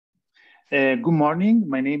Good morning.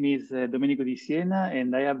 My name is Domenico Di Siena,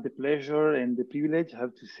 and I have the pleasure and the privilege, I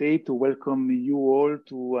have to say, to welcome you all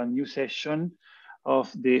to a new session of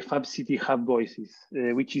the Fab City Hub Voices,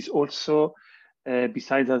 which is also,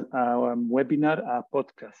 besides our webinar, a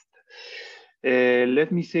podcast.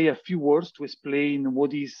 Let me say a few words to explain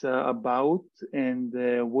what is about and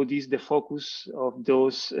what is the focus of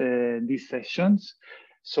these sessions.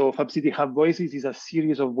 So Fab City Hub Voices is a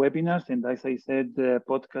series of webinars, and as I said,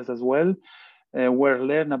 podcast as well, where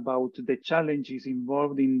learn about the challenges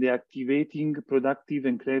involved in the activating productive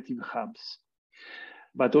and creative hubs,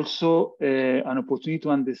 but also an opportunity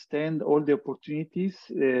to understand all the opportunities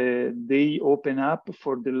they open up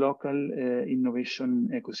for the local innovation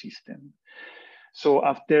ecosystem. So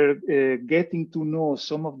after getting to know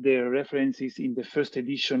some of the references in the first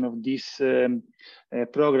edition of this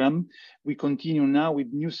program, we continue now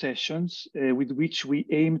with new sessions with which we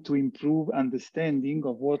aim to improve understanding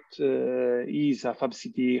of what is a Fab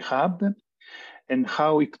City Hub and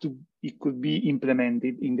how it could be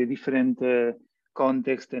implemented in the different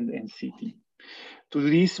context and city. To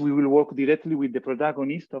this, we will work directly with the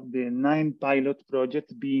protagonists of the 9 pilot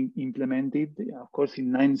projects being implemented, of course,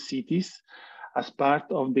 in 9 cities, as part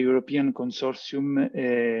of the European consortium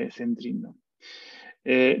CENTRINNO.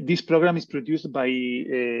 This program is produced by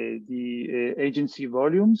the agency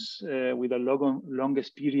Volumes with a long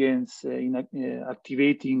experience in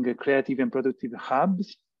activating creative and productive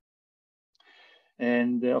hubs.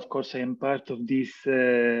 And of course, I am part of this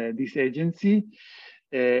agency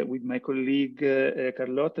with my colleague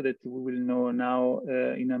Carlotta, that we will know now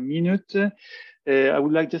in a minute. I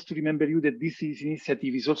would like just to remember you that this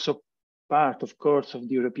initiative is also part, of course, of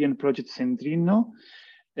the European project CENTRINNO,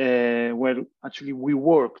 where actually we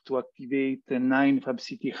work to activate 9 Fab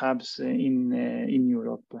City Hubs in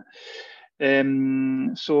Europe.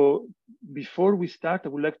 So before we start, I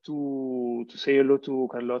would like to say hello to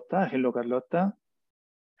Carlotta. Hello, Carlotta.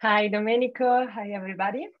 Hi, Domenico. Hi,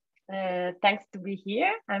 everybody. Thanks to be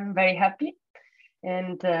here. I'm very happy.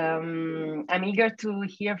 And I'm eager to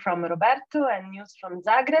hear from Roberto and news from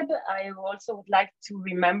Zagreb. I also would like to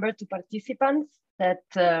remember to participants that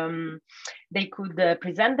they could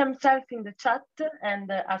present themselves in the chat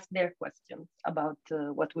and ask their questions about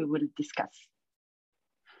what we will discuss.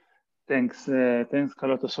 Thanks, thanks,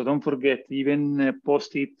 Carlotta. So don't forget, even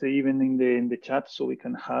post it even in the chat, so we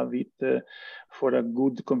can have it for a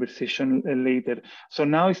good conversation later. So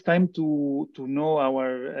now it's time to know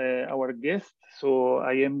our guest. So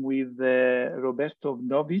I am with Roberto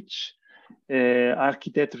Vdovic,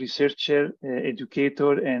 architect, researcher,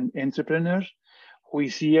 educator, and entrepreneur, who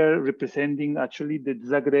is here representing actually the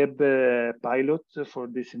Zagreb pilot for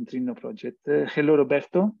the CENTRINNO project. Hello,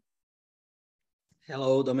 Roberto.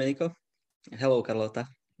 Hello, Domenico. Hello, Carlotta.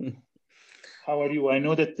 How are you? I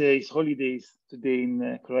know that it's holidays today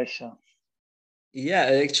in Croatia. Yeah,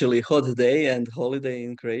 actually, hot day and holiday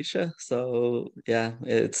in Croatia. So yeah,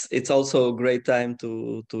 it's also a great time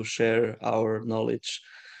to share our knowledge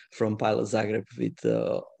from Pilot Zagreb with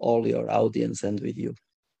all your audience and with you.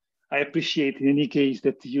 I appreciate in any case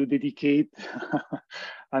that you dedicate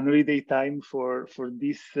an holiday time for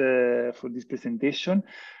this presentation.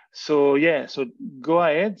 So yeah, so go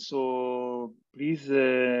ahead. So please,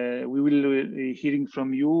 we will be hearing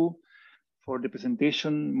from you for the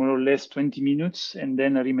presentation, more or less 20 minutes. And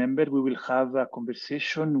then remember, we will have a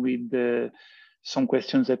conversation with some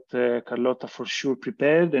questions that Carlotta for sure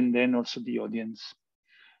prepared, and then also the audience.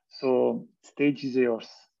 So stage is yours.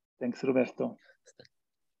 Thanks, Roberto.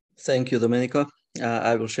 Thank you, Domenico.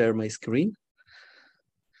 I will share my screen.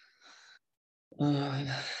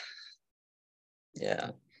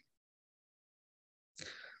 Yeah.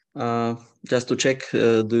 Just to check,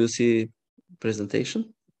 do you see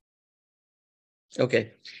presentation?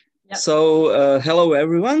 Okay. Yep. So hello,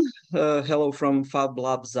 everyone. Hello from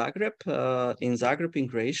FabLab Zagreb in Zagreb, in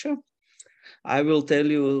Croatia. I will tell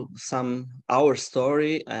you our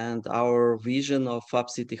story and our vision of Fab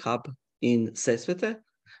City Hub in Sesvete,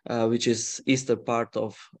 which is eastern part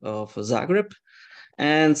of Zagreb,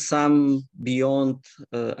 and some beyond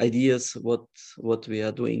ideas what we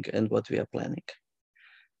are doing and what we are planning.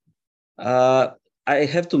 I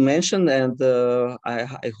have to mention, and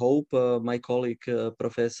I hope my colleague,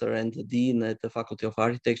 professor and dean at the Faculty of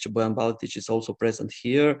Architecture, Bojan Baletić, is also present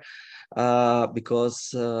here,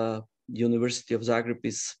 because University of Zagreb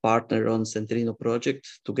is partner on CENTRINNO project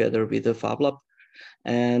together with the FabLab.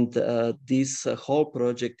 And this whole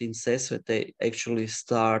project in Sesvete actually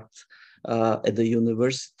start at the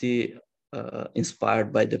university,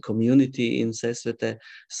 inspired by the community in Sesvete.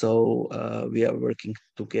 So we are working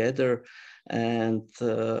together, and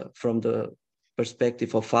from the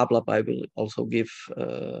perspective of FabLab, I will also give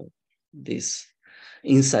this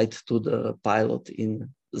insight to the pilot in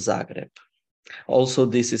Zagreb. Also,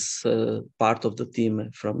 this is part of the team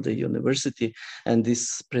from the university, and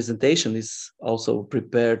this presentation is also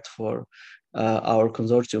prepared for our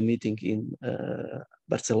consortium meeting in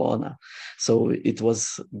Barcelona. So it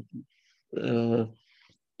was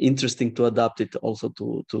interesting to adapt it also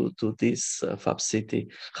to this Fab City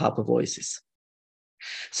Hub Voices.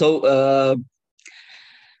 So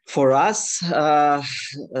for us,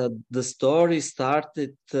 the story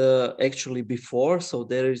started actually before. So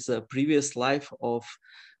there is a previous life of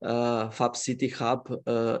Fab City Hub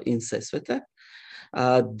in Sesvete.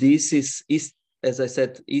 This is east, as I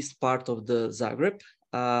said, east part of the Zagreb,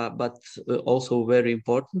 but also a very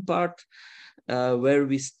important part where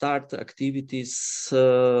we start activities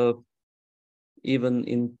even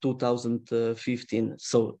in 2015.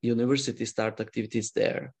 So university start activities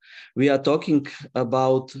there. We are talking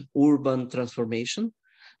about urban transformation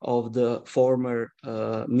of the former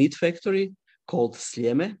meat factory called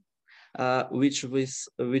Sljeme,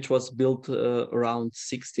 which was built around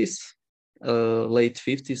 60s, late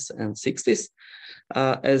 50s and 60s,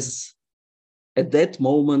 as at that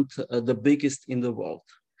moment the biggest in the world.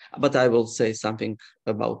 But I will say something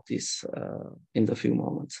about this in a few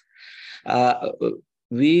moments.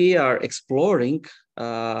 We are exploring,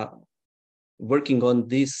 working on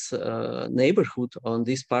this neighborhood, on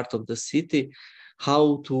this part of the city,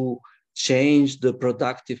 how to change the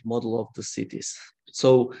productive model of the cities.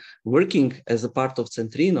 So working as a part of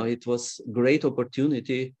CENTRINNO, it was a great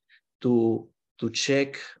opportunity to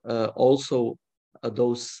check also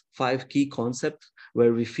those 5 key concepts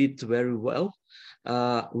where we fit very well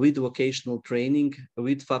with vocational training,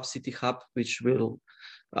 with Fab City Hub, which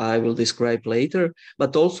I will describe later,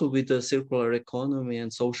 but also with the circular economy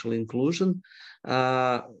and social inclusion,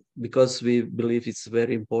 because we believe it's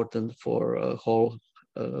very important for a whole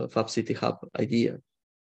Fab City Hub idea.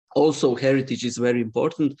 Also, heritage is very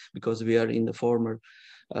important because we are in the former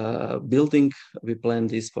building. We plan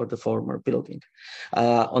this for the former building.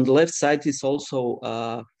 On the left side is also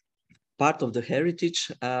part of the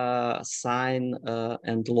heritage sign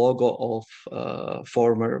and logo of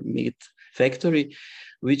former meat factory,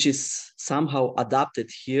 which is somehow adapted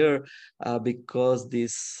here because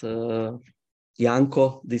this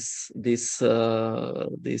Janko, this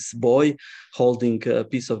boy holding a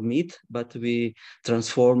piece of meat, but we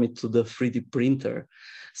transform it to the 3D printer.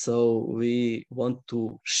 So we want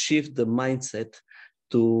to shift the mindset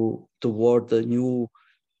toward the new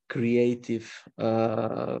creative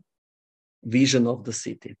vision of the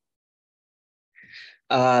city.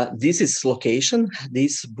 This is location.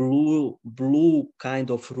 This blue kind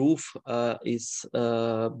of roof is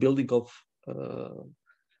building of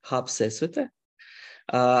Hub Sesvete.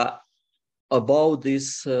 Above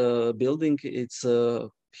this building, it's a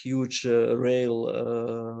huge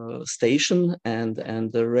rail station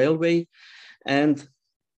and the railway, and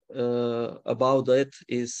about that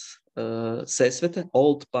is Sesvete,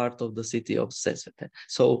 old part of the city of Sesvete.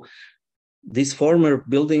 So this former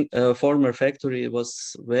building, former factory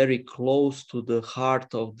was very close to the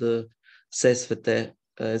heart of the Sesvete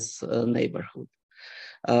as a neighborhood.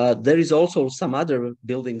 There is also some other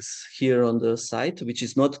buildings here on the site, which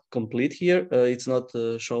is not complete here. It's not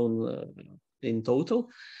shown in total.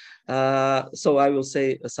 So I will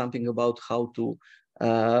say something about how to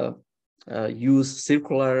use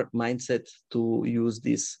circular mindset to use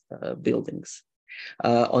these buildings.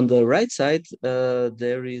 On the right side,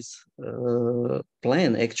 there is a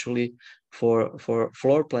plan actually for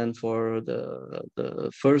floor plan for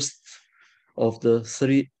the first of the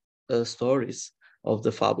 3 stories of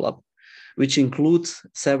the FabLab, which includes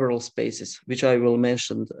several spaces, which I will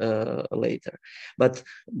mention later. But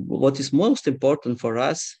what is most important for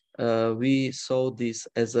us, we saw this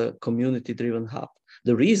as a community-driven hub.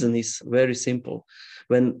 The reason is very simple.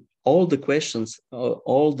 When all the questions,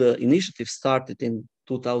 all the initiatives started in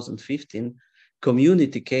 2015,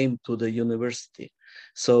 community came to the university.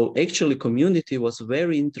 So actually community was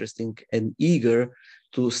very interesting and eager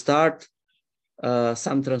to start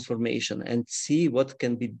some transformation and see what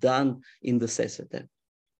can be done in the Sesvete.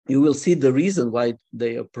 You will see the reason why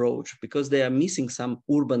they approach, because they are missing some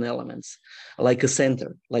urban elements, like a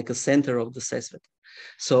center of the Sesvete.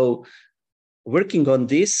 So working on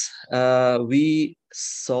this, we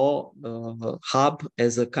saw hub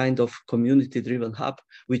as a kind of community-driven hub,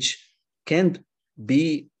 which can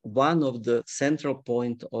be one of the central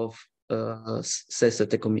point of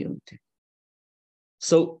Sesvete community.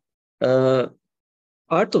 So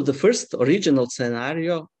part of the first original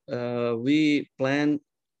scenario, we plan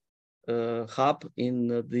hub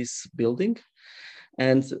in this building.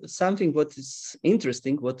 And something what is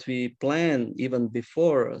interesting, what we plan even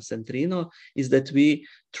before CENTRINNO, is that we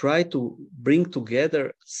try to bring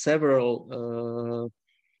together several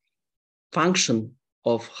function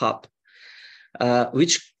of hub,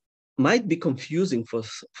 which might be confusing for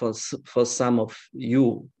some of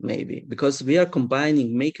you maybe, because we are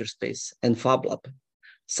combining makerspace and FabLab.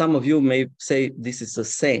 Some of you may say this is the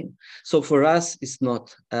same. So for us, it's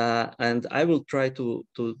not. And I will try to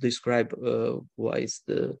describe why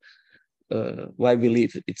we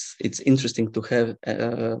believe it's interesting to have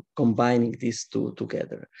combining these two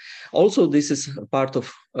together. Also, this is part of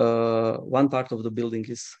one part of the building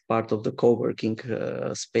is part of the co-working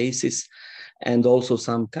spaces, and also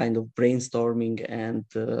some kind of brainstorming and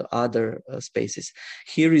other spaces.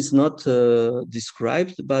 Here is not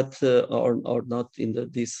described, but or not in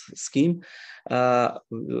this scheme.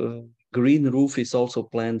 Green roof is also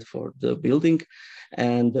planned for the building,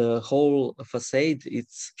 and the whole facade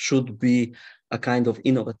should be a kind of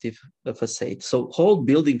innovative facade. So whole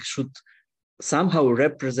building should somehow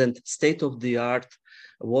represent state-of-the-art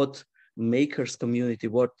what makers community,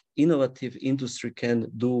 what innovative industry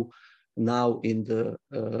can do now in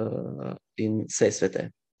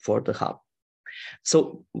Sesvete for the hub.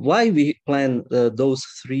 So why we plan those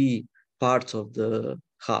three parts of the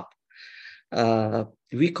hub?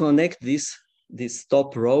 We connect this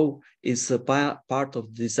top row is a part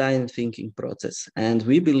of design thinking process, and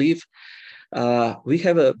we believe we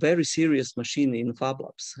have a very serious machine in Fab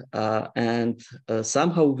Labs, and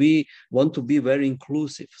somehow we want to be very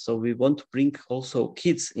inclusive. So we want to bring also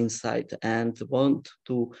kids inside and want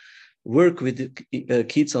to work with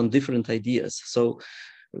kids on different ideas. So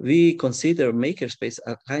we consider Makerspace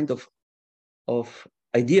a kind of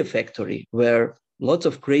idea factory where lots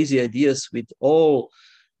of crazy ideas with all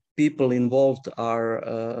people involved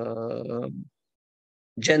are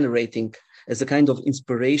generating as a kind of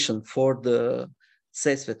inspiration for the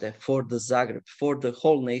Sesvete, for the Zagreb, for the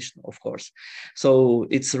whole nation, of course. So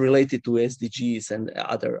it's related to SDGs and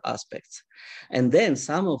other aspects. And then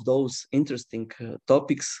some of those interesting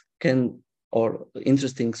topics or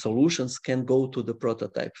interesting solutions can go to the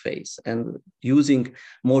prototype phase, and using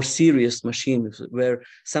more serious machines where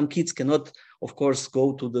some kids cannot, of course,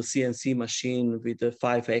 go to the CNC machine with the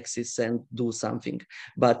 5 axis and do something.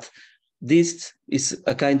 But this is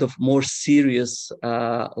a kind of more serious,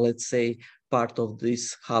 let's say, part of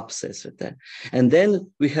this hub Sesvete. And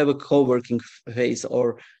then we have a co-working phase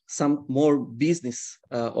or some more business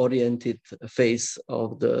oriented phase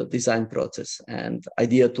of the design process and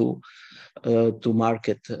idea to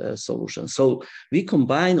market solutions. So we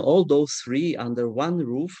combine all those three under one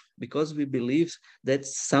roof because we believe that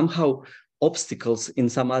somehow obstacles in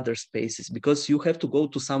some other spaces, because you have to go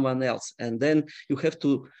to someone else and then you have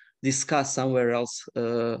to discuss somewhere else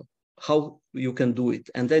how you can do it.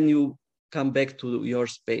 And then you come back to your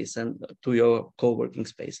space and to your co-working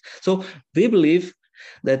space. So we believe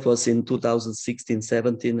that was in 2016,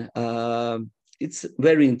 17. It's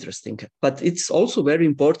very interesting, but it's also very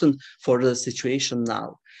important for the situation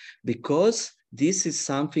now, because this is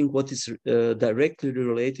something what is directly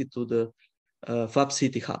related to the Fab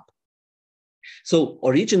City Hub. So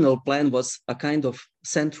original plan was a kind of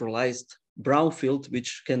centralized brownfield,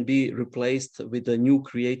 which can be replaced with a new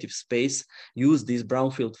creative space, use this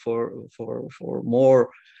brownfield for more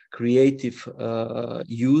creative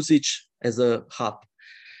usage as a hub.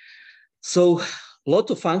 So a lot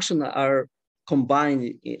of functions are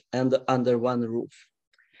combined and under one roof.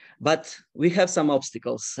 But we have some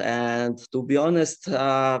obstacles, and to be honest,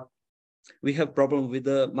 we have problem with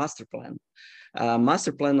the master plan.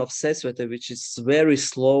 Master plan of Sesvete, which is very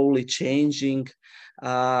slowly changing.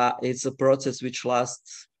 It's a process which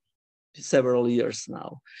lasts several years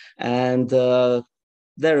now. And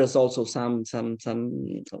there is also some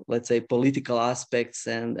let's say political aspects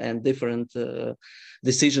and different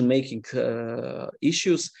decision-making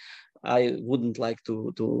issues. I wouldn't like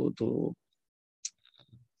to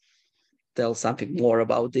tell something more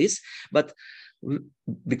about this, but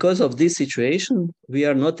because of this situation, we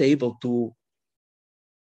are not able to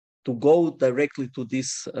go directly to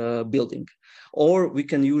this building, or we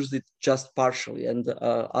can use it just partially and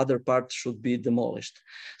other parts should be demolished.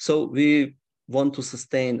 So we want to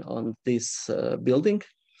sustain on this building.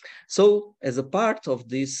 So as a part of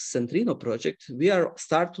this CENTRINNO project, we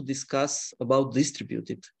start to discuss about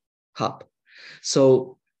distributed hub.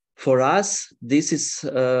 So for us, this is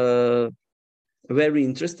very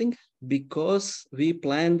interesting because we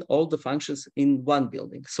planned all the functions in one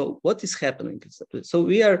building. So what is happening? So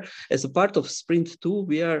we are, as a part of Sprint 2,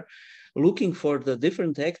 we are looking for the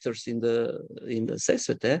different actors in the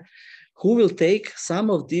Sesvete who will take some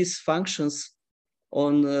of these functions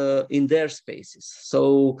on in their spaces.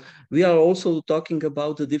 So we are also talking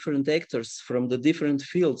about the different actors from the different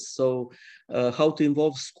fields. So how to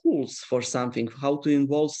involve schools for something, how to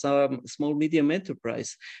involve some small medium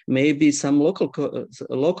enterprise, maybe some local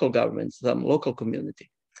governments, some local community,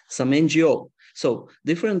 some NGO. So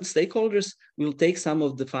different stakeholders will take some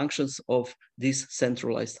of the functions of this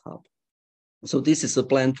centralized hub. So this is a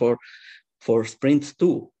plan for Sprint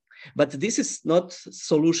 2. But this is not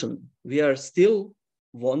solution. We are still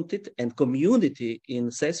wanted, and community in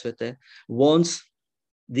Sesvete wants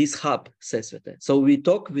this hub Sesvete. So we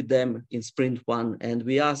talk with them in Sprint 1 and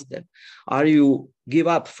we ask them, are you give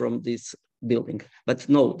up from this building? But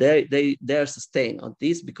no, they are staying on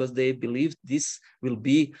this because they believe this will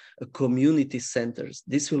be a community centers.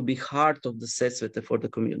 This will be heart of the Sesvete for the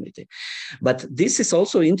community. But this is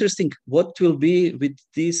also interesting, what will be with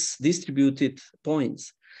these distributed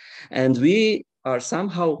points. And we are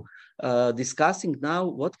somehow discussing now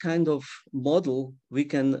what kind of model we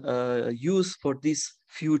can use for this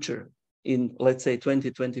future in, let's say,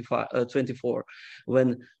 2024,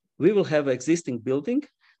 when we will have existing building,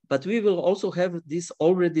 but we will also have these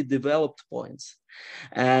already developed points.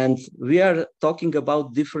 And we are talking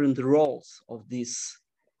about different roles of this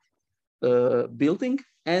building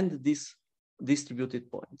and this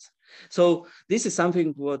distributed points. So this is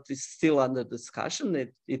something what is still under discussion.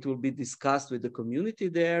 It will be discussed with the community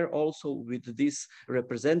there, also with this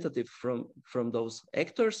representative from those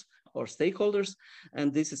actors or stakeholders.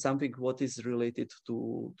 And this is something what is related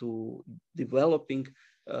to developing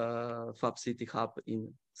Fab City Hub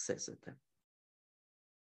in Sesvete.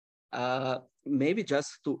 Maybe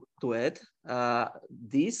just to add,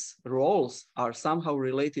 these roles are somehow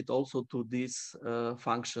related also to these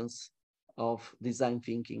functions of design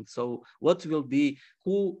thinking. So what will be,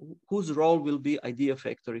 whose role will be idea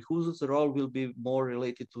factory, whose role will be more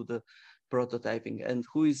related to the prototyping, and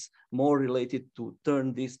who is more related to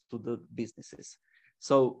turn this to the businesses.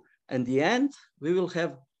 So in the end, we will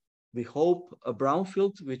have, we hope, a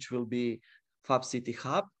brownfield, which will be Fab City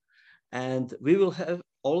Hub, and we will have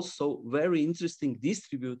also very interesting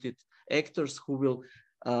distributed actors who will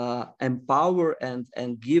empower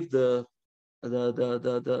and give the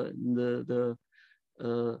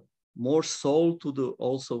more soul to the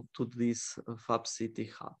also to this Fab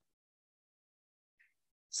City Hub.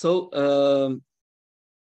 So a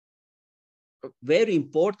very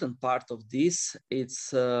important part of this,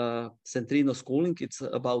 it's CENTRINNO schooling. It's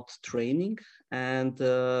about training, and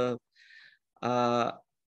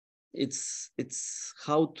it's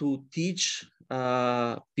how to teach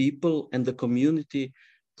people and the community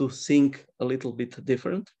to think a little bit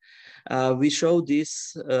different. We show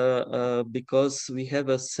this because we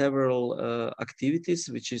have several activities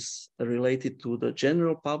which is related to the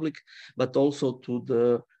general public, but also to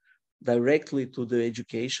the directly to the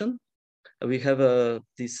education. We have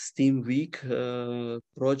this STEAM Week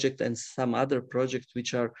project and some other projects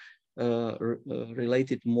which are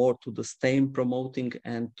related more to the STEM promoting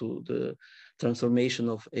and to the transformation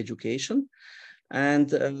of education. And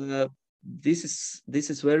this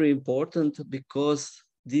is very important because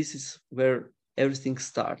this is where everything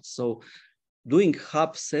starts. So doing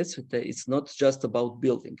Hub Sesvete, it's not just about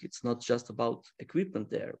building, it's not just about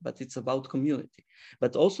equipment there, but it's about community.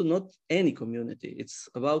 But also not any community, it's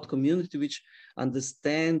about community which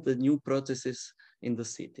understand the new processes in the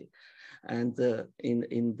city and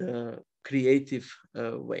in the creative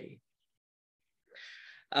way.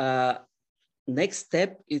 Next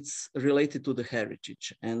step, it's related to the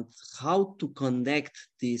heritage and how to connect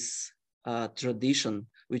this tradition,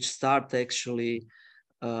 which start actually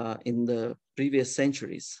in the previous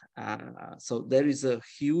centuries. So there is a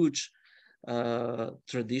huge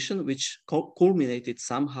tradition which culminated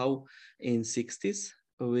somehow in 60s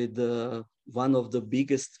with one of the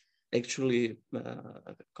biggest actually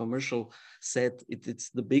commercial set. It's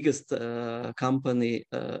the biggest company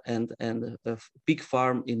and a pig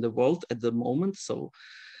farm in the world at the moment. So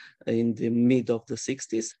in the mid of the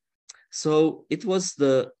 60s. So it was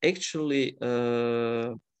the actually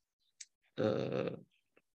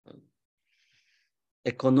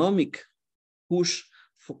economic push,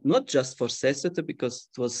 not just for Sesvete, because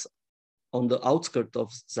it was on the outskirts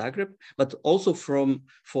of Zagreb, but also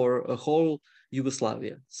for a whole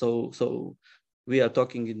Yugoslavia. So we are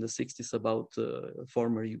talking in the 60s about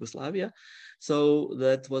former Yugoslavia. So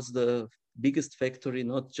that was the biggest factory,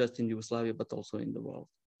 not just in Yugoslavia, but also in the world.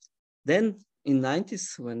 Then in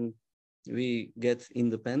 90s, when we get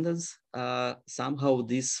independence, somehow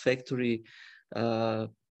this factory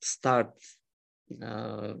start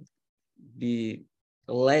be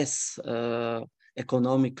less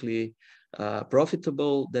economically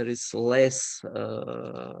profitable. There is less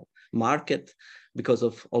market because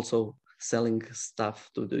of also selling stuff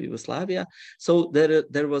to the Yugoslavia. So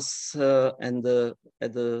there was, and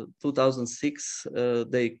at the 2006,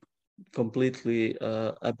 they completely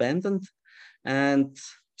abandoned and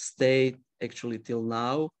stayed actually till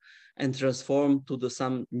now and transformed to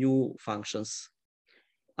some new functions.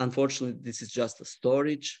 Unfortunately, this is just a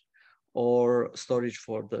storage, or storage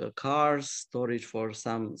for the cars, storage for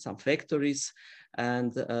some factories,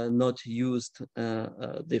 and not used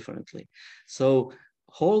differently. So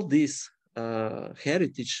all this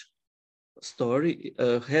heritage story,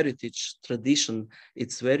 heritage tradition,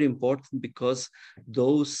 it's very important because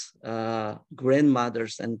those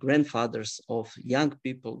grandmothers and grandfathers of young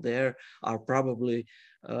people there are probably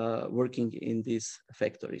working in this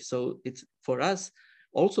factory. So it's for us,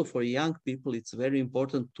 also for young people, it's very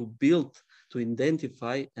important to build, to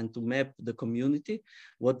identify and to map the community,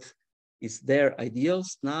 what is their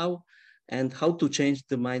ideals now, and how to change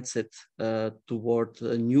the mindset toward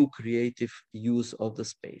a new creative use of the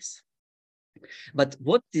space. But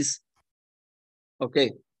what is,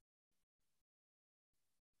 okay.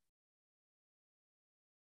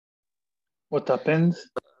 What happens?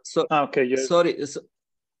 So, okay, yes. Sorry, so,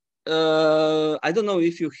 I don't know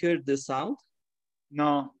if you heard the sound.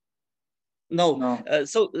 No.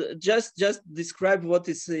 Just describe what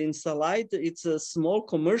is in slide. It's a small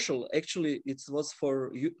commercial. Actually, it was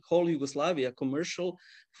for whole Yugoslavia commercial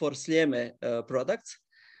for Sljeme products,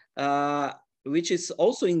 which is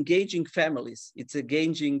also engaging families. It's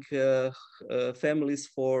engaging families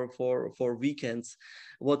for weekends,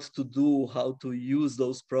 what to do, how to use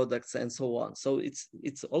those products, and so on. So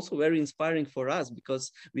it's also very inspiring for us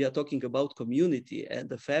because we are talking about community and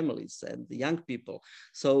the families and the young people.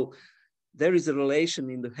 So there is a relation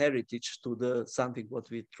in the heritage to the something what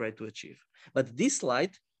we try to achieve. But this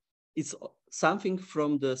slide is something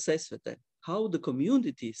from the Sesvete, how the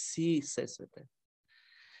community sees Sesvete.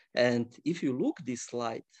 And if you look this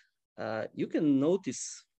slide, you can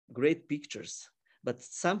notice great pictures, but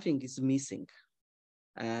something is missing.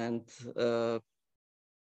 And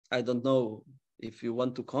I don't know if you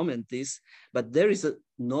want to comment this, but there is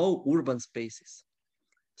no urban spaces.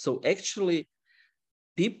 So actually,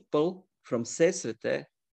 people from Sesvete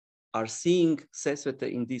are seeing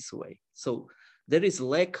Sesvete in this way. So there is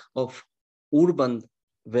lack of urban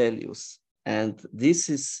values. And this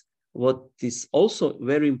is what is also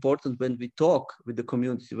very important when we talk with the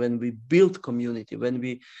community, when we build community, when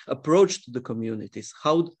we approach the communities,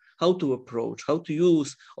 how to approach, how to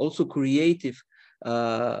use also creative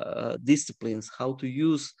disciplines, how to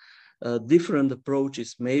use different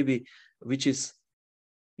approaches, maybe which is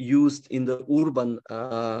used in the urban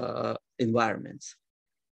environments.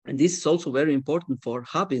 And this is also very important for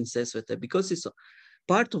Hub in Sesvete because it's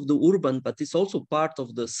part of the urban, but it's also part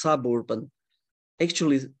of the suburban,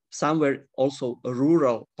 actually somewhere also a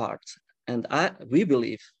rural part. And we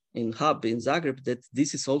believe in Hub in Zagreb that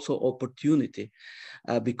this is also opportunity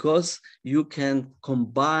because you can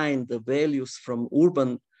combine the values from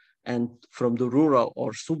urban and from the rural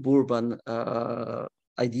or suburban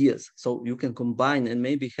ideas. So you can combine and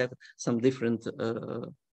maybe have some different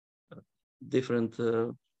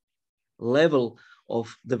level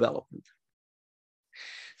of development.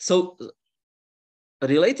 So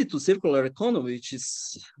related to circular economy, which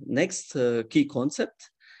is next key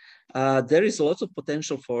concept, there is lots of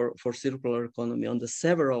potential for circular economy on the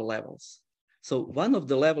several levels. So one of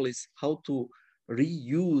the level is how to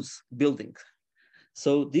reuse buildings.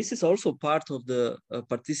 So this is also part of the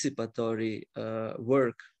participatory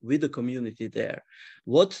work with the community there.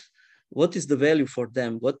 What is the value for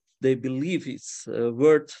them? What they believe is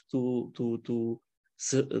worth to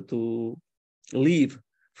leave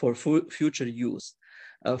for future use.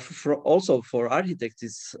 Also for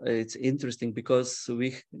architects, it's interesting because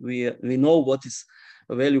we know what is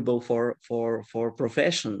valuable for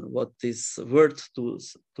profession, what is worth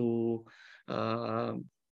to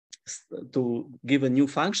give a new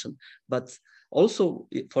function, but also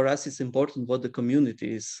for us it's important what the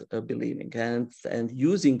community is believing, and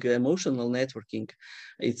using emotional networking.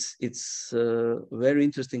 It's very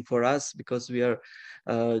interesting for us because we are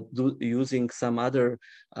using some other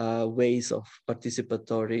ways of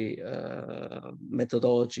participatory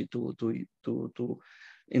methodology to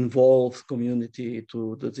involve community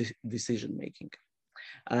to the decision making.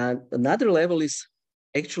 And another level is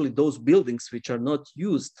actually those buildings which are not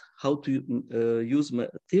used, how to use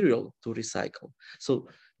material to recycle. So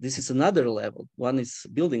this is another level. One is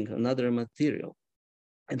building, another material.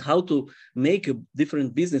 And how to make a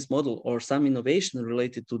different business model or some innovation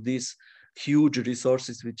related to this huge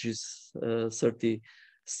resources, which is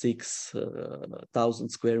 36,000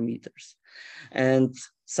 square meters. And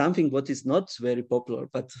something what is not very popular,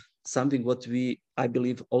 but something what I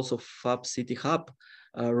believe also Fab City Hub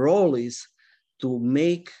role is to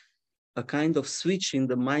make a kind of switch in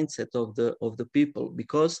the mindset of the people,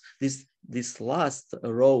 because this last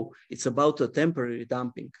row, it's about a temporary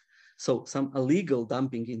dumping. So some illegal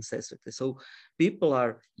dumping in Sesvete. So people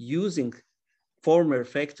are using former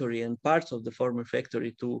factory and parts of the former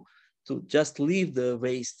factory to just leave the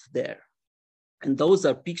waste there. And those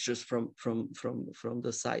are pictures from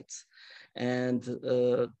the sites. And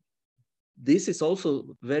this is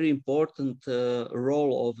also very important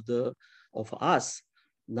role of us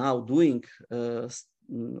now doing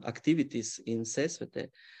activities in Sesvete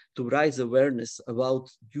to raise awareness about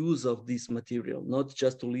use of this material, not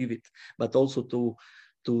just to leave it, but also to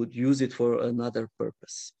use it for another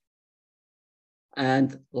purpose.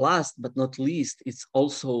 And last but not least, it's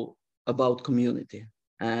also about community,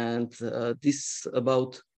 and this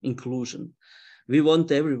about inclusion. We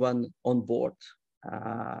want everyone on board.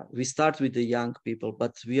 We start with the young people,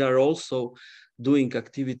 but we are also doing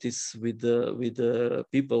activities with the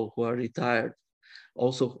people who are retired,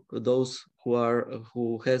 also those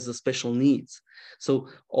who has the special needs. So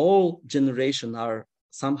all generations are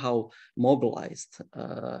somehow mobilized.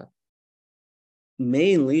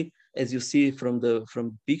 Mainly, as you see from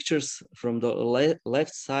pictures from the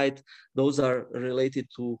left side, those are related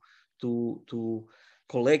to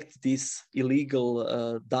collect these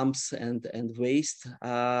illegal dumps and waste.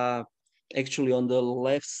 Actually, on the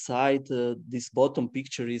left side, this bottom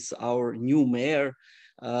picture is our new mayor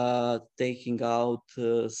taking out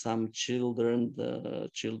some children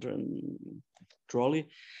trolley,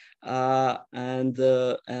 but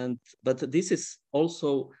this is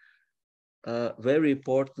also a very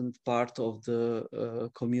important part of the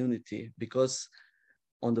community, because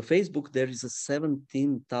on the Facebook there is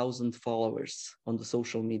 17,000 followers on the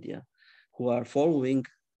social media who are following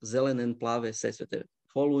Zelene and Plave Sesvete,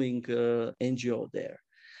 following NGO there.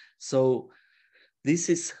 So this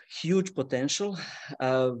is huge potential.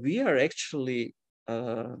 We are actually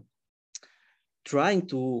trying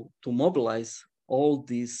to mobilize all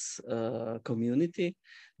this community.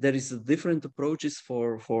 There is different approaches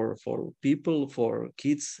for people, for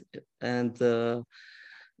kids, and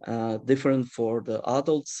different for the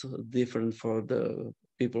adults, different for the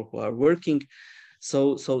people who are working.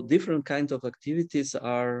 So different kinds of activities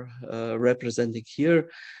are represented here,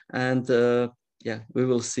 and yeah, we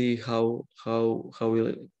will see how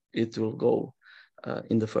it will go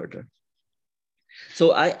in the further.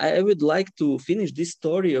 So I would like to finish this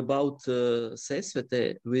story about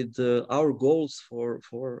Sesvete with our goals for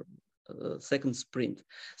second sprint.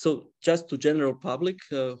 So just to general public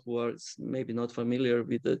who are maybe not familiar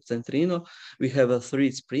with the CENTRINNO, we have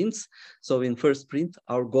 3 sprints. So in first sprint,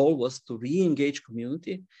 our goal was to re-engage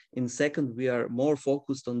community. In second, we are more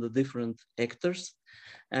focused on the different actors.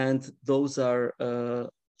 And those are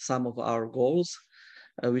some of our goals,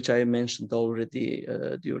 which I mentioned already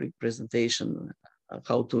during presentation.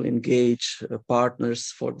 How to engage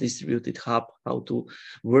partners for distributed hub, how to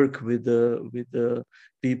work with the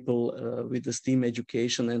people with the STEAM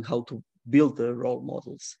education, and how to build the role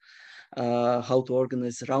models, how to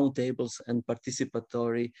organize roundtables and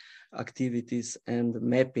participatory activities and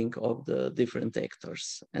mapping of the different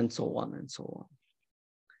actors, and so on and so on.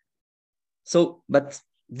 So, but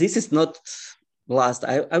this is not last.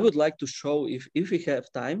 I would like to show, if we have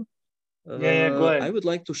time, go ahead. I would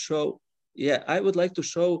like to show. Yeah, I would like to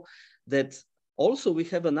show that also we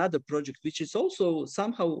have another project which is also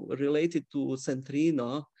somehow related to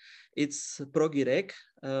CENTRINNO. It's ProgiRec.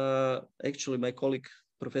 Actually, my colleague,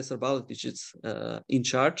 Professor Baletic, is in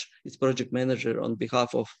charge. It's project manager on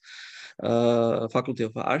behalf of Faculty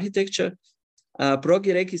of Architecture.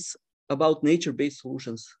 ProgiRec is about nature-based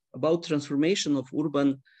solutions, about transformation of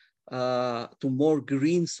urban to more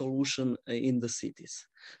green solution in the cities.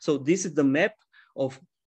 So this is the map of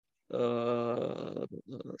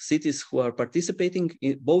cities who are participating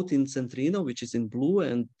both in CENTRINNO, which is in blue,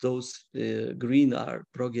 and those green are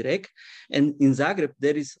ProgiRec. And in Zagreb,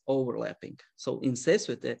 there is overlapping. So in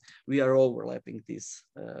Sesvete, we are overlapping this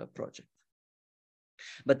project.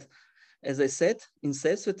 But as I said, in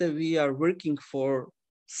Sesvete, we are working for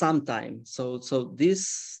some time. So this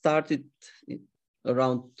started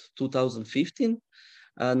around 2015.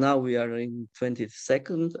 Now we are in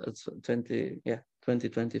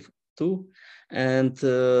 2022, and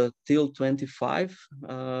till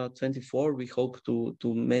 24 we hope to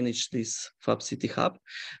manage this Fab City Hub.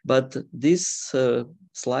 But this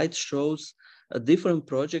slide shows different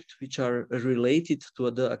projects which are related to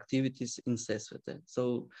other activities in Sesvete.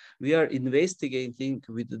 So we are investigating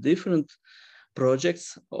with the different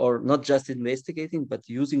projects, or not just investigating, but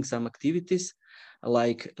using some activities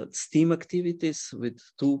like STEAM activities with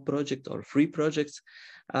 2 projects or 3 projects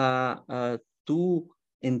to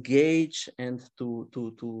engage and to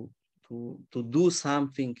do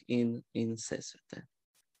something in Sesvete.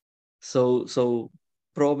 So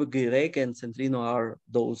ProGirec and CENTRINNO are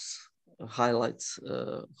those highlights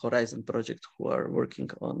Horizon project who are working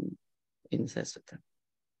on in Sesvete.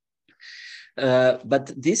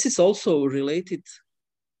 But this is also related.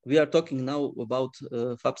 We are talking now about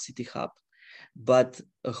Fab City Hub, but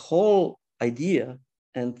a whole idea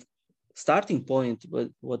and starting point,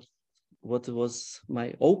 what was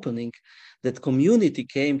my opening, that community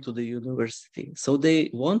came to the university. So they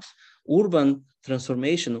want urban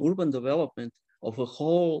transformation, urban development of a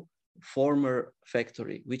whole former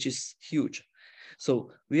factory, which is huge.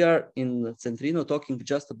 So we are in CENTRINNO talking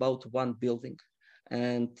just about 1 building,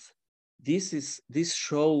 and this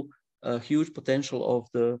show a huge potential of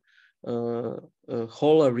the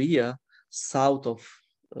whole area south of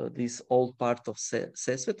this old part of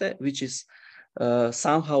Sesvete, which is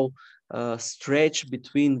somehow stretch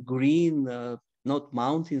between green, not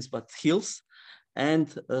mountains, but hills,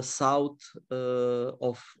 and south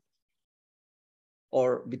of,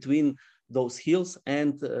 or between those hills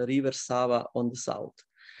and River Sava on the south.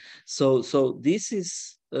 So this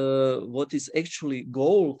is what is actually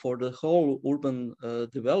goal for the whole urban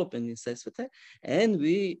development in Sesvete, and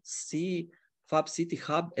we see Fab City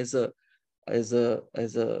Hub as a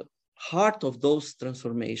heart of those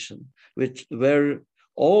transformation, where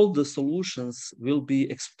all the solutions will be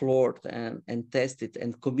explored and tested,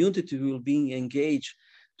 and community will be engaged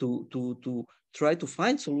to try to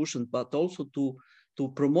find solutions, but also to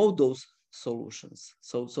promote those solutions.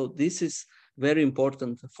 So this is very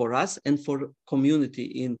important for us and for community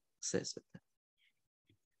in Sesvete.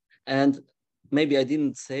 And maybe I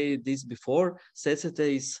didn't say this before,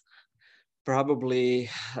 Sesvete is probably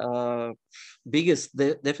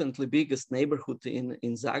definitely biggest neighborhood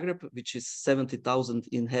in Zagreb, which is 70,000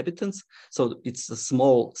 inhabitants. So it's a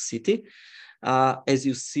small city. As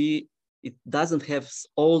you see, it doesn't have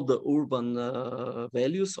all the urban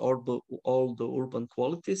values or all the urban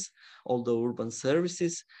qualities, all the urban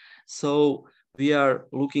services. So we are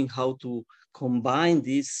looking how to combine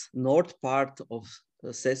this north part of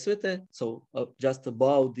Sesvete, so just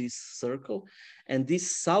above this circle, and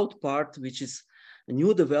this south part, which is a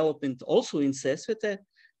new development also in Sesvete,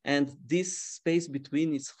 and this space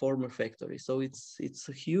between its former factory. So it's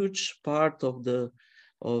a huge part of the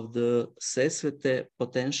Sesvete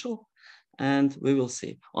potential, and we will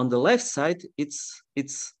see. On the left side, it's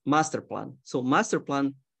master plan. So master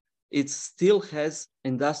plan, it still has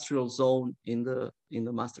industrial zone in the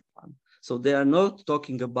master plan. So they are not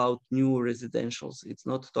talking about new residentials. It's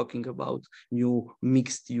not talking about new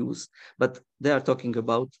mixed use, but they are talking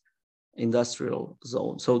about industrial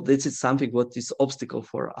zone. So this is something what is obstacle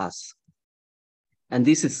for us. And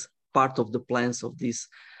this is part of the plans of this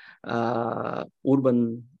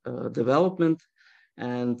urban development,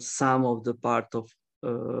 and some of the part of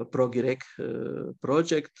ProGirec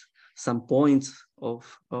project, some points of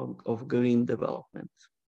green development.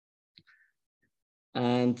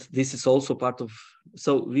 And this is also part of,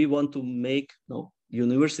 so we want to make,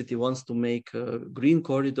 university wants to make a green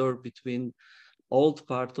corridor between old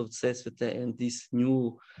part of Sesvete and this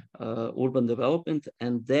new urban development,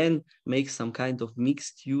 and then make some kind of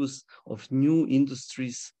mixed use of new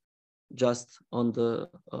industries just on the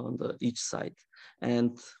each side.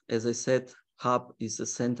 And as I said, Hub is the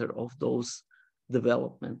center of those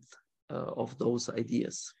development, of those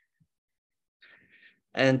ideas.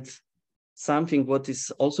 And something what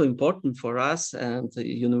is also important for us, and the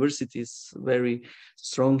university is very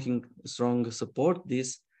strong support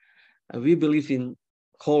this, we believe in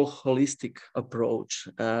whole holistic approach.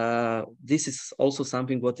 This is also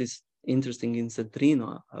something what is interesting in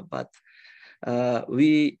CENTRINNO, but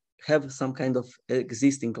we have some kind of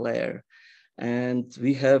existing layer, and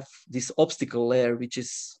we have this obstacle layer, which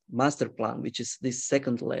is master plan, which is this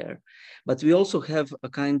second layer. But we also have a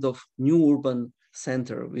kind of new urban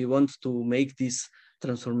center. We want to make this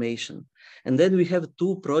transformation. And then we have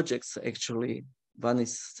 2 projects, actually. One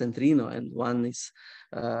is CENTRINNO and one is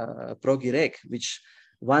ProGirec, which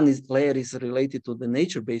one layer is related to the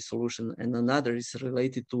nature-based solution, and another is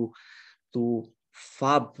related to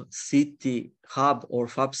Fab City Hub or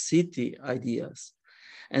Fab City ideas.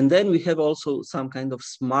 And then we have also some kind of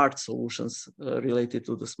smart solutions related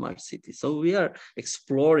to the smart city. So we are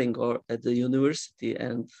exploring at the university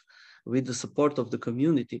and with the support of the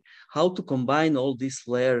community, how to combine all these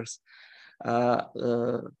layers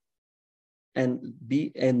and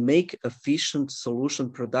make efficient solution,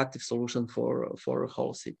 productive solution for a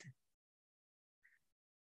whole city.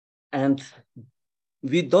 And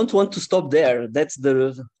we don't want to stop there. That's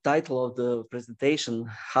the title of the presentation,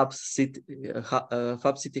 Fab City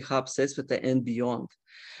Hubs, Sesvete and beyond.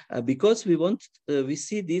 Because we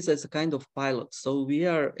see this as a kind of pilot. So we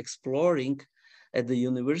are exploring at the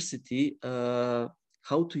university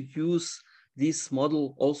how to use this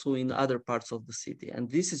model also in other parts of the city. And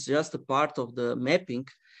this is just a part of the mapping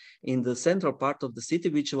in the central part of the city,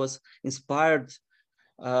 which was inspired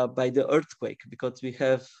by the earthquake, because we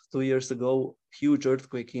have 2 years ago huge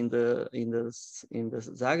earthquake in the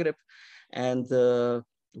Zagreb, and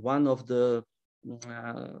one of the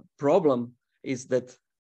problem is that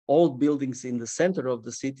old buildings in the center of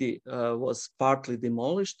the city was partly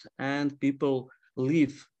demolished, and people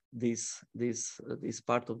leave this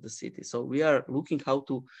part of the city. So we are looking how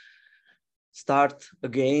to start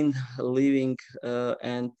again living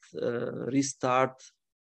and restart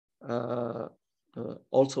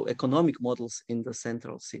also economic models in the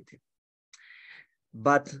central city.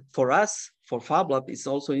 But for us, for FabLab, it's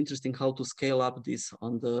also interesting how to scale up this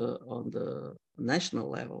on the national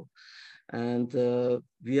level. And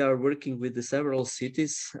we are working with the several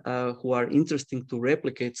cities who are interested to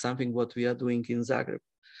replicate something what we are doing in Zagreb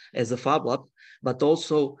as a FabLab, but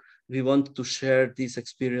also we want to share this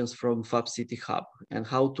experience from Fab City Hub and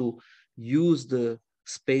how to use the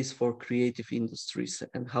space for creative industries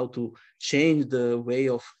and how to change the way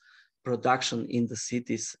of production in the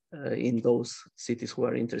cities, in those cities who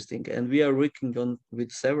are interesting. And we are working on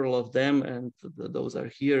with several of them, and those are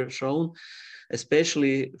here shown.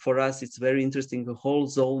 Especially for us, it's very interesting, the whole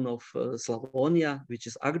zone of Slavonia, which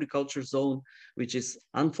is agriculture zone, which is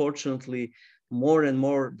unfortunately more and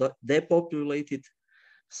more depopulated.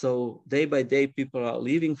 So day by day, people are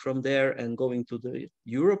leaving from there and going to the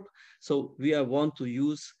Europe. So we want to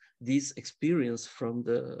use this experience from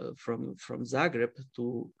Zagreb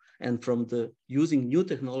and from the using new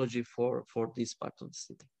technology for this part of the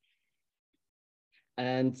city.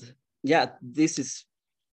 And yeah, this is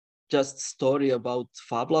just story about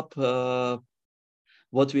FabLab,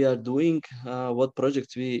 what we are doing, what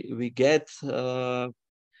projects we get.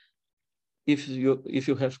 If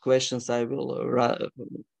you have questions, I will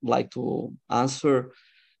like to answer.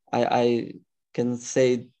 I can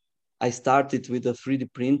say I started with a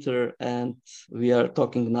 3D printer, and we are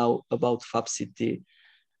talking now about Fab City.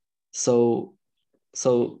 So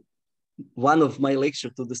one of my lecture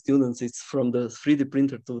to the students is from the 3D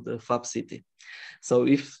printer to the Fab City. So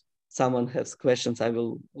if someone has questions, I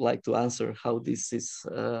will like to answer how this is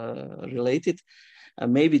related.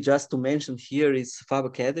 Maybe just to mention here is Fab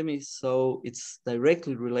Academy. So it's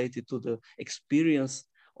directly related to the experience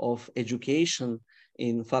of education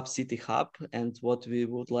in Fab City Hub and what we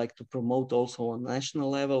would like to promote also on national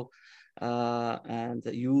level and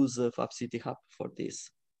use Fab City Hub for this.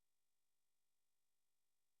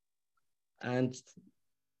 And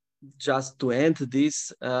just to end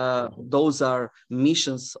this, those are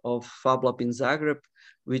missions of FabLab in Zagreb,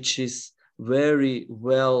 which is very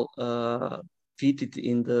well fitted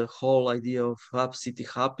in the whole idea of Fab City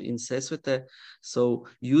Hub in Sesvete. So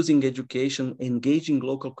using education, engaging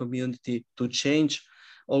local community to change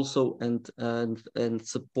also and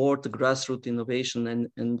support the grassroots innovation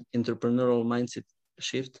and entrepreneurial mindset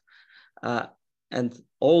shift. And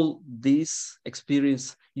all this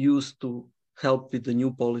experience used to help with the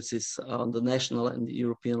new policies on the national and the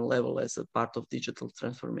European level as a part of digital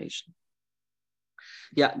transformation.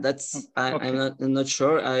 Yeah, that's, okay. I'm not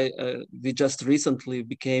sure. We just recently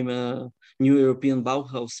became a new European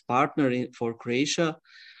Bauhaus partner for Croatia.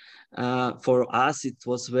 For us, it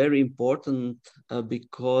was very important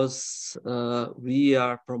because we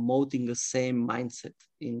are promoting the same mindset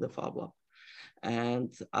in the FabLab.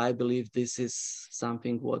 And I believe this is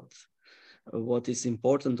something what is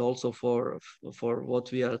important also for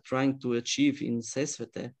what we are trying to achieve in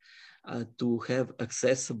Sesvete, to have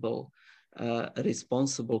accessible,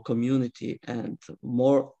 responsible community, and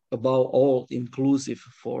more above all inclusive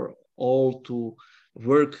for all to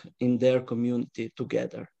work in their community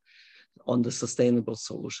together on the sustainable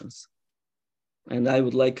solutions. And I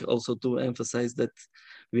would like also to emphasize that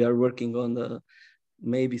we are working on the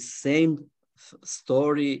maybe same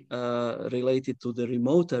story related to the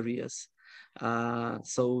remote areas.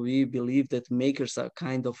 So we believe that makers are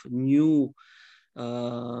kind of new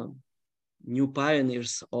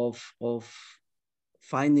pioneers of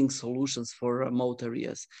finding solutions for remote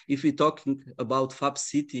areas. If we're talking about Fab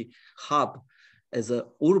City Hub, as a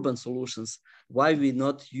urban solutions, why we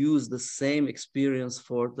not use the same experience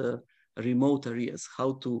for the remote areas,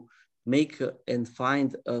 how to make and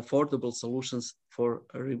find affordable solutions for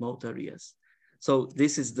remote areas. So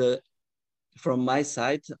this is from my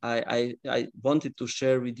side, I wanted to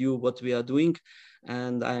share with you what we are doing,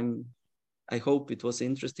 and I hope it was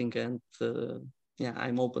interesting, and yeah,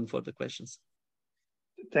 I'm open for the questions.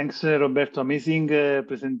 Thanks, Roberto. Amazing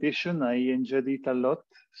presentation. I enjoyed it a lot.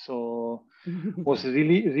 So it was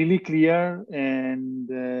really clear, and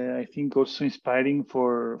I think also inspiring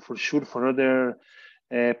for sure for other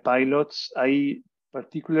pilots. I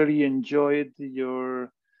particularly enjoyed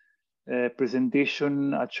your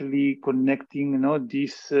presentation, actually connecting,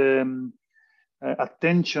 this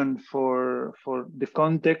attention for the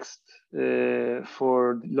context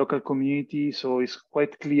for the local community. So it's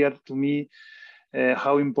quite clear to me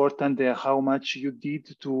how important, how much you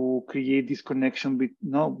did to create this connection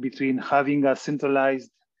between having a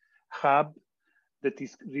centralized hub that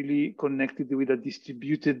is really connected with a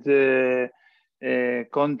distributed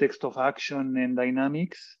context of action and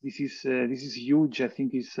dynamics. This is huge. I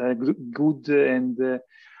think it's a good and a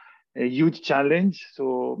huge challenge.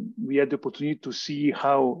 So we had the opportunity to see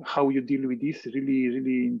how you deal with this.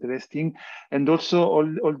 Really interesting, and also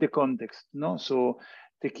all the context. So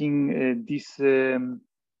taking this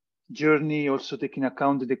journey, also taking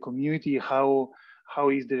account of the community, how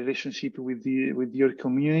is the relationship with your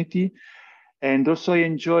community. And also I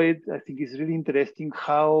enjoyed, I think it's really interesting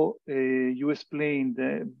how you explained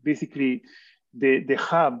basically the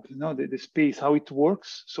hub, the space, how it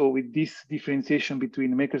works. So with this differentiation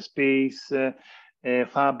between makerspace,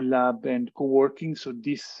 Fab Lab, and co-working. So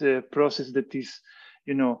this process that is,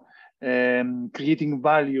 creating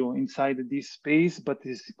value inside this space, but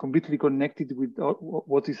is completely connected with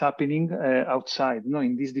what is happening outside,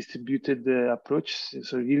 in this distributed approach.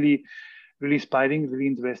 So really inspiring, really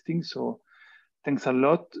interesting. So thanks a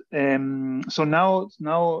lot. So now,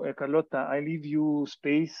 Carlota, I leave you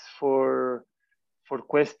space for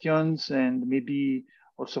questions, and maybe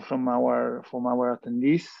also from our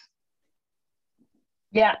attendees.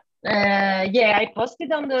 Yeah, I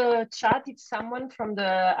posted on the chat if someone from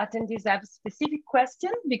the attendees have specific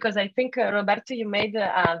question, because I think, Roberto, you made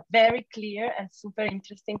a very clear and super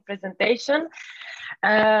interesting presentation.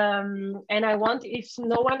 And if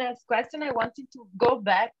no one has question, I wanted to go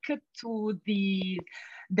back to the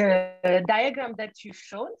diagram that you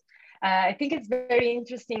showed. I think it's very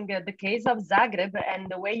interesting, the case of Zagreb and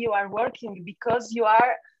the way you are working, because you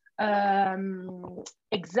are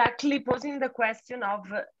exactly posing the question of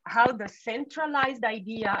how the centralized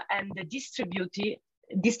idea and the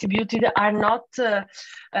distributed are not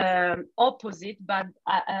opposite, but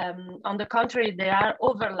on the contrary, they are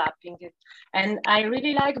overlapping. And I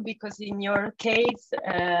really like, because in your case,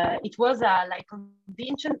 it was a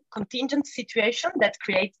contingent situation that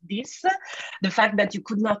creates this, the fact that you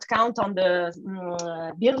could not count on the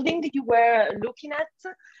building you were looking at.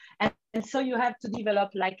 And so you have to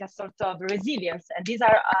develop like a sort of resilience. And these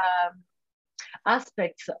are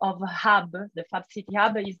aspects of hub. The Fab City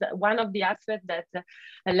Hub is one of the aspects that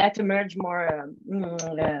let emerge more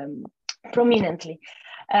prominently.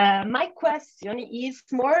 My question is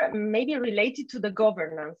more maybe related to the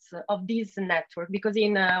governance of this network, because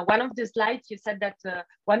in one of the slides you said that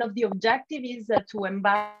one of the objectives is to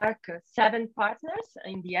embark 7 partners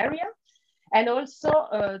in the area. And also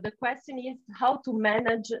the question is how to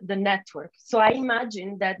manage the network. So I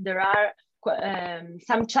imagine that there are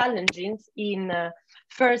some challenges in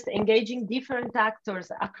first engaging different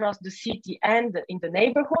actors across the city and in the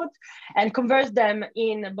neighborhood, and converse them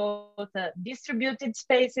in both distributed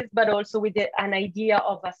spaces, but also with an idea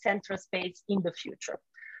of a central space in the future.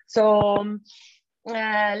 So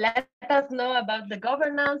let us know about the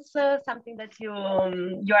governance, something that you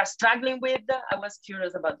are struggling with. I was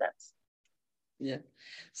curious about that. Yeah,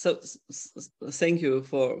 so thank you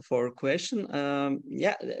for question.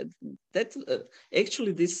 Yeah, that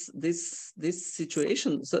actually this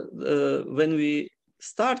situation. So when we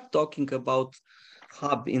start talking about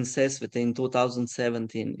hub in Sesvete in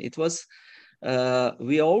 2017, it was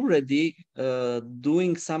we already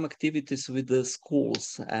doing some activities with the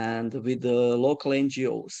schools and with the local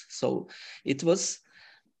NGOs. So it was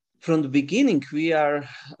from the beginning we are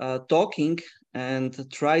talking and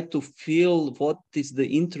try to feel what is the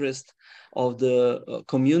interest of the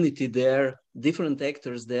community there, different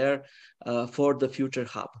actors there for the future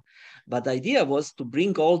hub. But the idea was to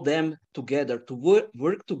bring all them together, to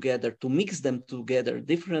work together, to mix them together,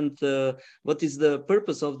 different, what is the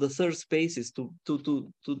purpose of the third spaces, to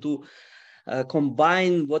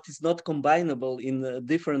combine what is not combinable in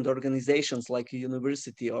different organizations like a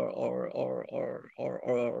university or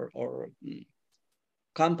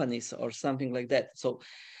companies or something like that. So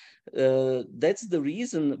that's the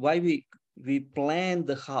reason why we plan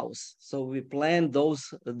the house. So we plan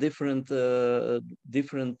those different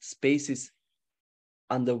spaces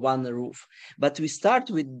under one roof, but we start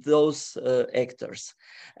with those actors,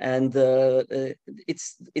 and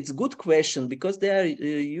it's good question because they are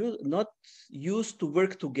not used to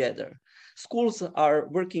work together. Schools are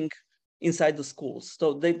working inside the schools,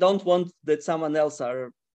 so they don't want that someone else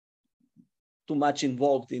are too much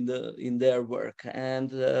involved in their work.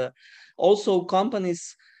 And also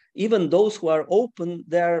companies, even those who are open,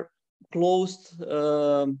 they're closed.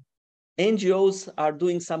 NGOs are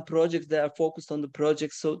doing some projects, they are focused on the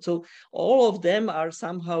projects. So all of them are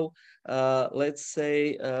somehow, let's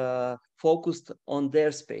say, focused on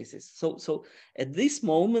their spaces. So at this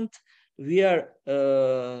moment, we are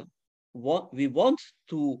we want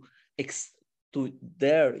to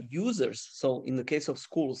their users. So in the case of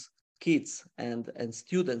schools, kids and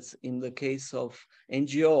students, in the case of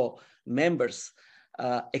NGO members,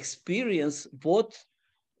 experience what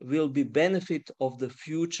will be benefit of the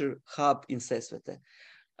future hub in Sesvete,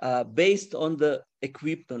 based on the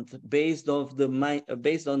equipment, based on the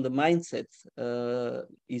mindset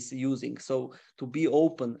is using. So to be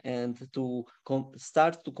open and to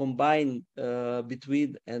start to combine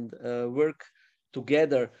between and work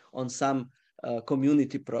together on some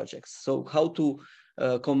community projects. So how to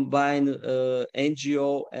combine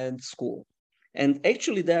NGO and school. And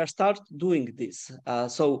actually, they are start doing this.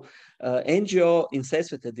 NGO in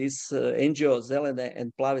Sesvete, this NGO Zelene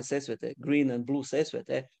and Plave Sesvete, Green and Blue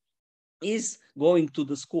Sesvete, is going to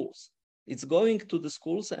the schools. It's going to the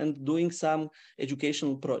schools and doing some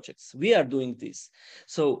educational projects. We are doing this.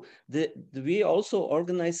 So we also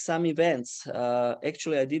organize some events.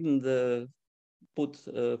 Actually, I didn't put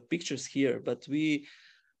pictures here, but we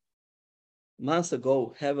months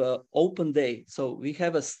ago have an open day. So we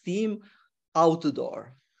have a STEAM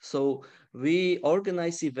outdoor. So we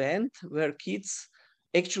organize event where kids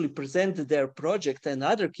actually present their project and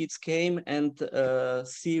other kids came and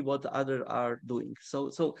see what others are doing.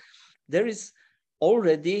 So there is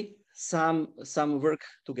already some work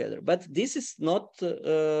together, but this is not,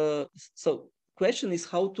 so question is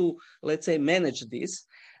how to, let's say, manage this.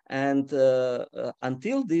 And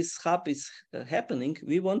until this hub is happening,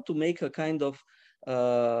 we want to make a kind of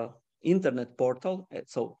internet portal.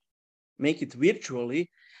 So make it virtually,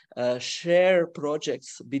 share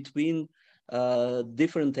projects between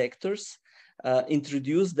different actors,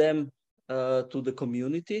 introduce them to the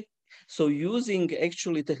community. So using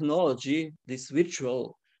actually technology, this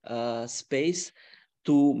virtual space,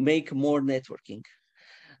 to make more networking.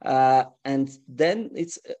 And then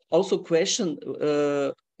it's also question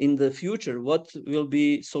in the future, what will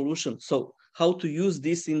be solution? So how to use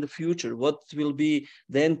this in the future? What will be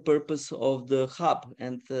then purpose of the hub?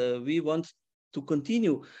 And we want to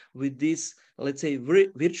continue with this, let's say,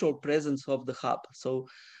 virtual presence of the hub. So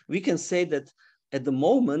we can say that at the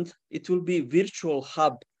moment, it will be virtual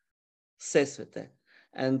hub Sesvete.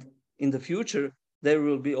 And in the future, there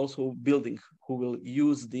will be also building who will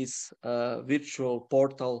use this virtual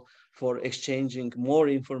portal for exchanging more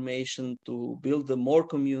information, to build a more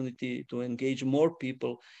community, to engage more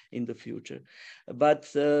people in the future. But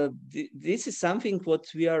this is something what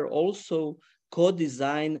we are also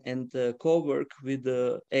co-design and co-work with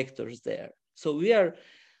the actors there. So we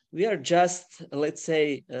are just, let's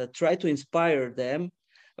say, try to inspire them,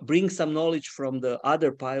 bring some knowledge from the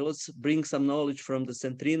other pilots, bring some knowledge from the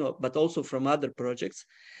CENTRINNO, but also from other projects,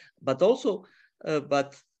 but also,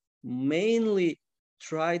 but mainly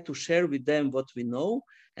try to share with them what we know,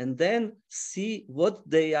 and then see what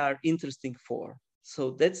they are interested for.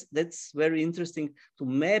 So that's very interesting to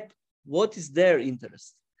map what is their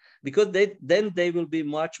interest, because then they will be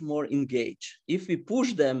much more engaged. If we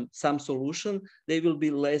push them some solution, they will be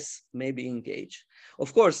less maybe engaged.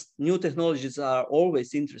 Of course, new technologies are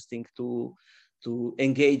always interesting to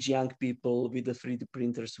engage young people with the 3D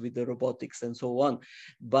printers, with the robotics and so on.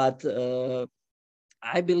 But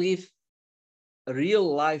I believe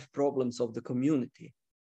real life problems of the community,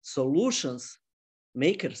 solutions,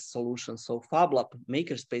 makers solutions, so FabLab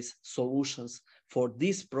Makerspace solutions for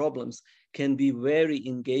these problems can be very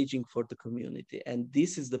engaging for the community. And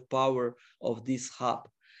this is the power of this hub.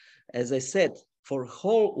 As I said, for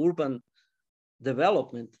whole urban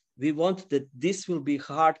development, we want that this will be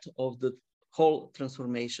heart of the whole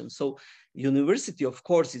transformation. So university, of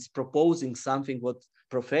course, is proposing something what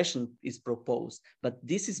profession is proposed, but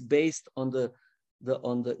this is based on the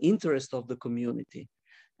interest of the community.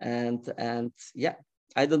 And yeah,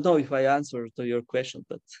 I don't know if I answered to your question,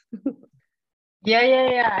 but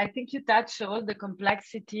Yeah. I think you touch all the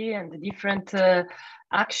complexity and the different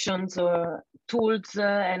actions or tools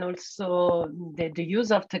and also the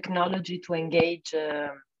use of technology to engage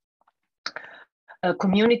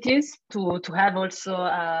communities to have also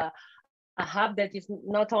a hub that is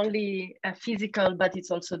not only physical, but it's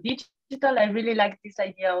also digital. I really like this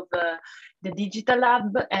idea of the digital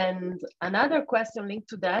hub. And another question linked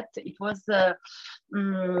to that, it was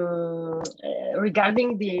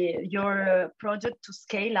regarding your project to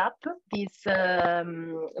scale up this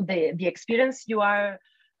the experience you are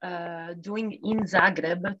doing in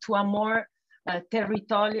Zagreb to a more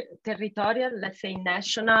territorial, let's say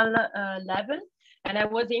national level. And I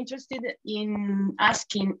was interested in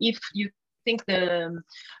asking if you think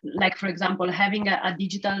like for example, having a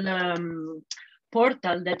digital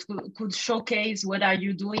portal that could showcase what are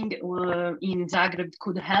you doing in Zagreb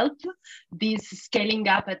could help this scaling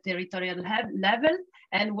up at territorial level,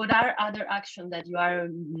 and what are other actions that you are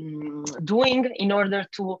doing in order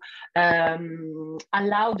to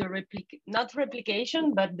allow the not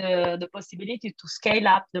replication, but the possibility to scale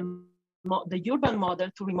up the urban model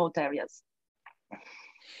to remote areas.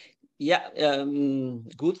 Yeah,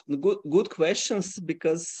 good questions,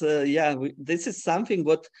 because yeah, this is something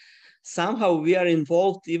what somehow we are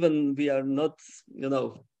involved, even we are not,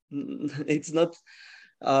 it's not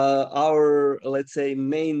our, let's say,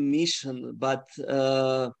 main mission, but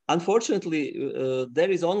unfortunately there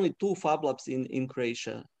is only 2 Fab Labs in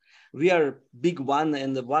Croatia. We are big one,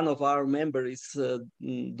 and one of our members is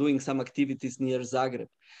doing some activities near Zagreb.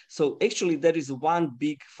 So actually there is one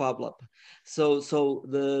big Fab Lab. So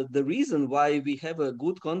the reason why we have a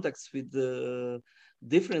good contacts with the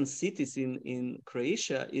different cities in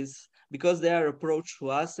Croatia is because they are approached to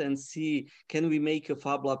us and see, can we make a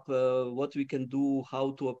Fab Lab, what we can do,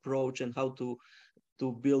 how to approach, and how to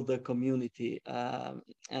build a community,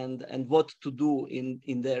 and what to do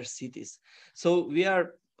in their cities. So we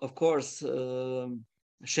are, of course,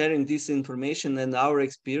 sharing this information and our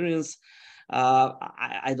experience.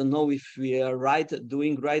 I don't know if we are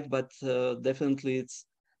doing right, but definitely it's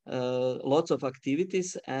lots of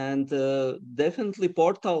activities, and definitely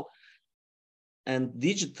portal and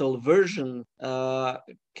digital version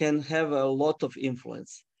can have a lot of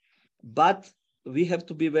influence. But we have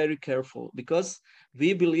to be very careful, because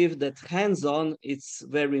we believe that hands-on it's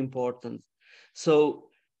very important. So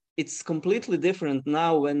it's completely different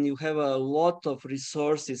now when you have a lot of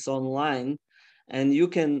resources online and you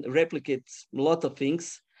can replicate a lot of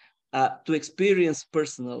things to experience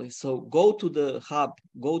personally. So go to the hub,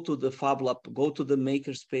 go to the Fab Lab, go to the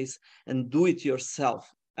makerspace and do it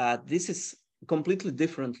yourself. This is a completely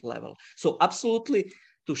different level. So absolutely,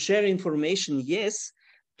 to share information, yes.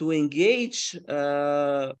 To engage,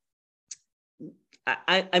 I'm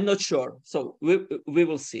not sure. So we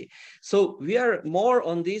will see. So we are more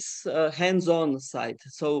on this hands-on side.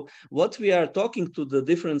 So what we are talking to the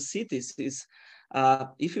different cities is,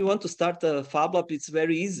 if you want to start a Fab Lab, it's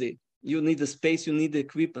very easy. You need a space, you need the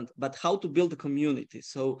equipment, but how to build a community?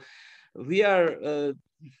 So we are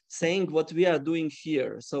saying what we are doing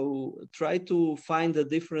here. So try to find the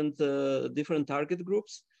different target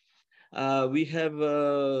groups. We have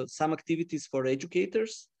some activities for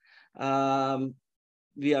educators.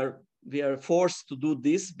 We are forced to do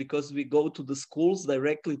this because we go to the schools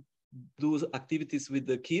directly, do activities with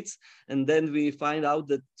the kids, and then we find out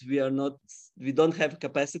that we don't have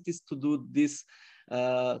capacities to do this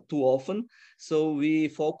too often. So we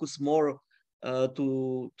focus more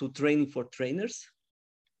to training for trainers.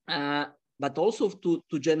 But also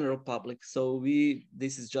to general public. So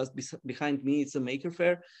this is just behind me, it's a Maker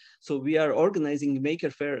Faire. So we are organizing Maker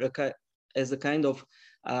Faire as a kind of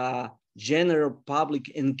general public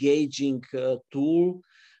engaging tool,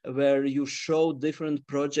 where you show different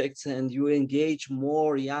projects and you engage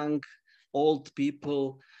more young, old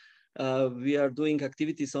people. We are doing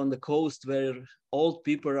activities on the coast where old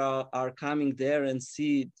people are coming there and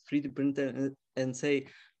see 3D printer and say,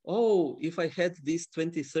 oh, if I had this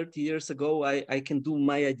 20, 30 years ago, I can do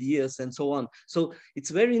my ideas and so on. So it's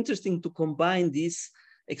very interesting to combine this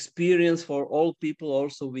experience for old people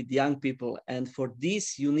also with young people. And for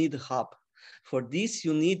this, you need a hub. For this,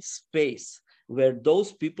 you need space where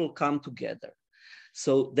those people come together.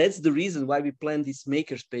 So that's the reason why we plan this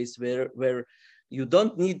makerspace, where you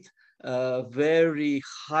don't need a very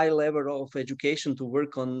high level of education to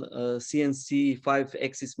work on a CNC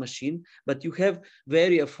 5-axis machine, but you have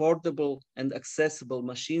very affordable and accessible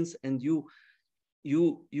machines, and you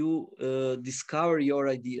discover your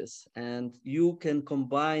ideas, and you can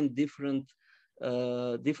combine different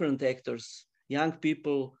actors, young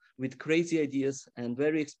people with crazy ideas and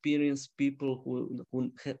very experienced people who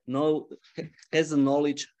has the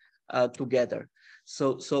knowledge together.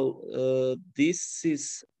 So this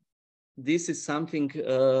is something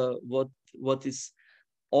what is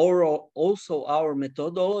also our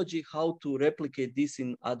methodology, how to replicate this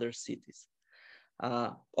in other cities.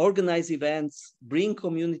 Organize events, bring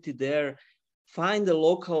community there, find the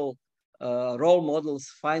local role models,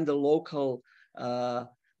 find the local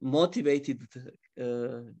motivated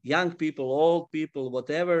young people, old people,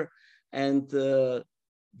 whatever, and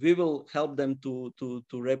we will help them to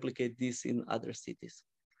replicate this in other cities.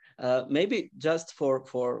 Maybe just for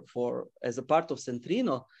as a part of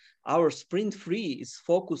CENTRINNO, our Sprint Free is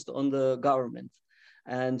focused on the government,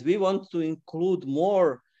 and we want to include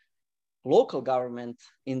more local government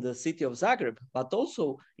in the city of Zagreb, but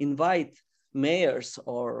also invite mayors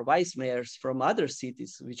or vice mayors from other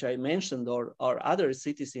cities, which I mentioned, or other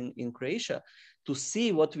cities in Croatia, to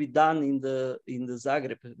see what we've done in the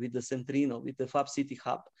Zagreb with the CENTRINNO, with the Fab City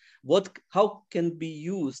Hub. How can be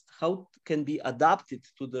used, how can be adapted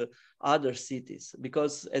to the other cities?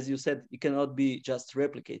 Because as you said, it cannot be just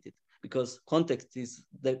replicated because context is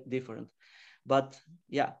different. But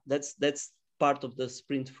yeah, that's part of the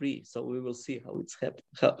Sprint Free. So we will see how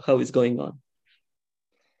it's going on.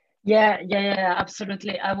 Yeah,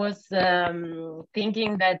 absolutely. I was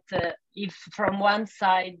thinking that if from one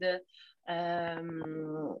side,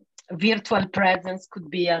 virtual presence could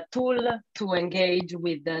be a tool to engage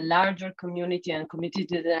with the larger community and communities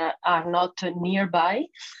that are not nearby,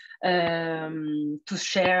 to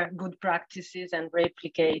share good practices and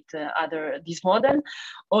replicate this model.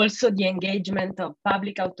 Also the engagement of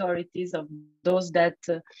public authorities, of those that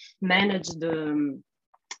manage the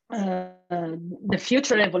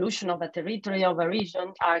future evolution of a territory, of a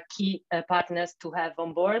region, are key partners to have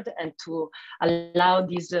on board and to allow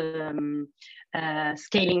this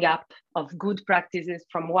scaling up of good practices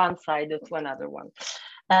from one side to another one.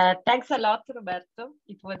 Thanks a lot, Roberto.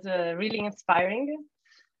 It was really inspiring.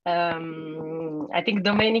 I think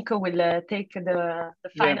Domenico will take the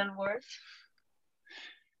final word.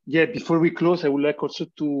 Yeah, before we close, I would like also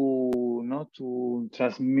to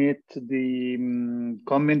transmit the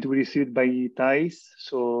comment we received by Thais.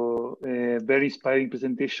 So very inspiring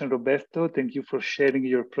presentation, Roberto. Thank you for sharing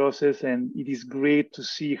your process. And it is great to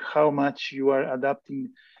see how much you are adapting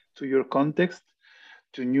to your context,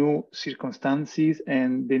 to new circumstances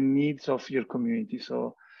and the needs of your community.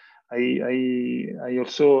 So I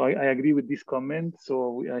also agree with this comment.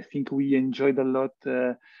 So I think we enjoyed a lot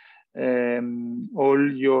all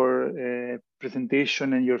your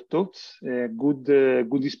presentation and your talks. Good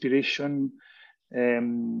inspiration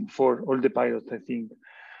for all the pilots, I think.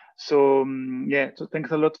 So yeah, so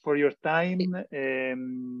thanks a lot for your time.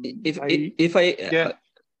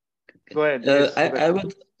 Go ahead. Yes, I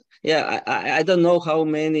would. Yeah, I don't know how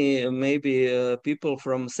many maybe people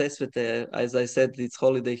from Sesvete, as I said, it's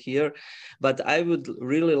holiday here, but I would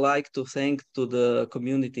really like to thank to the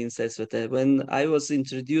community in Sesvete. When I was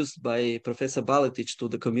introduced by Professor Baletic to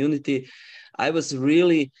the community, I was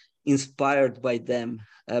really inspired by them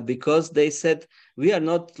because they said, we are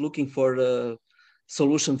not looking for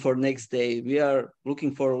solution for next day. We are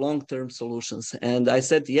looking for long-term solutions. And I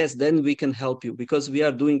said, yes, then we can help you because we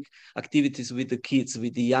are doing activities with the kids,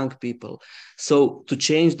 with the young people. So to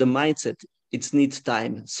change the mindset, it needs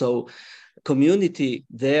time. So community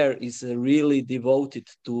there is really devoted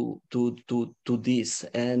to this.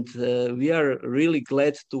 And we are really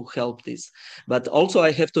glad to help this. But also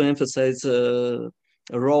I have to emphasize a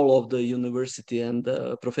role of the university and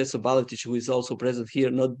Professor Baletic, who is also present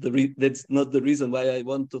here. That's not the reason why I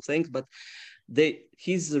want to thank, but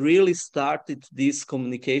he's really started this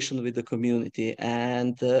communication with the community,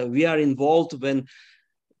 and we are involved when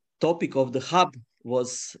topic of the hub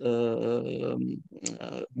was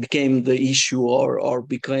became the issue or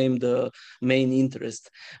became the main interest.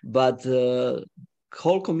 But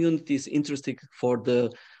whole community is interested for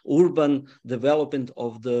the urban development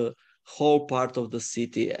of the whole part of the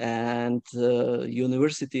city, and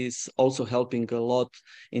university is also helping a lot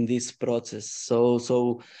in this process.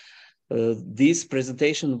 So this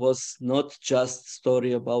presentation was not just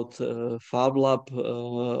story about FabLab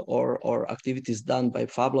or activities done by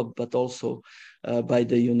FabLab, but also by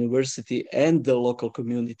the university and the local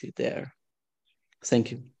community there. Thank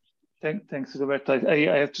you. Thanks, Roberto.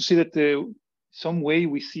 I have to say that some way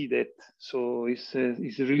we see that, so it's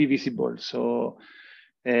really visible. So.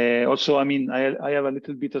 Also, I mean, I have a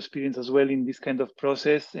little bit of experience as well in this kind of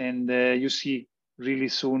process, and you see really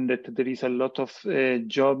soon that there is a lot of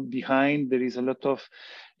job behind, there is a lot of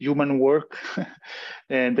human work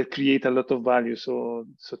and that create a lot of value. So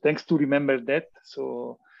thanks to remember that.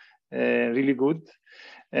 So really good.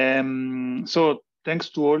 So thanks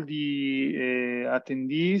to all the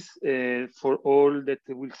attendees, for all that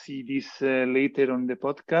will see this later on the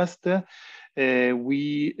podcast.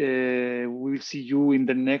 We will see you in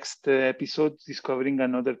the next episode, discovering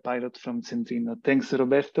another pilot from CENTRINNO. Thanks,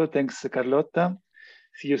 Roberto. Thanks, Carlotta.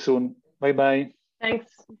 See you soon. Bye-bye.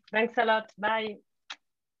 Thanks. Thanks a lot. Bye.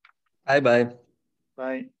 Bye-bye.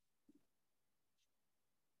 Bye.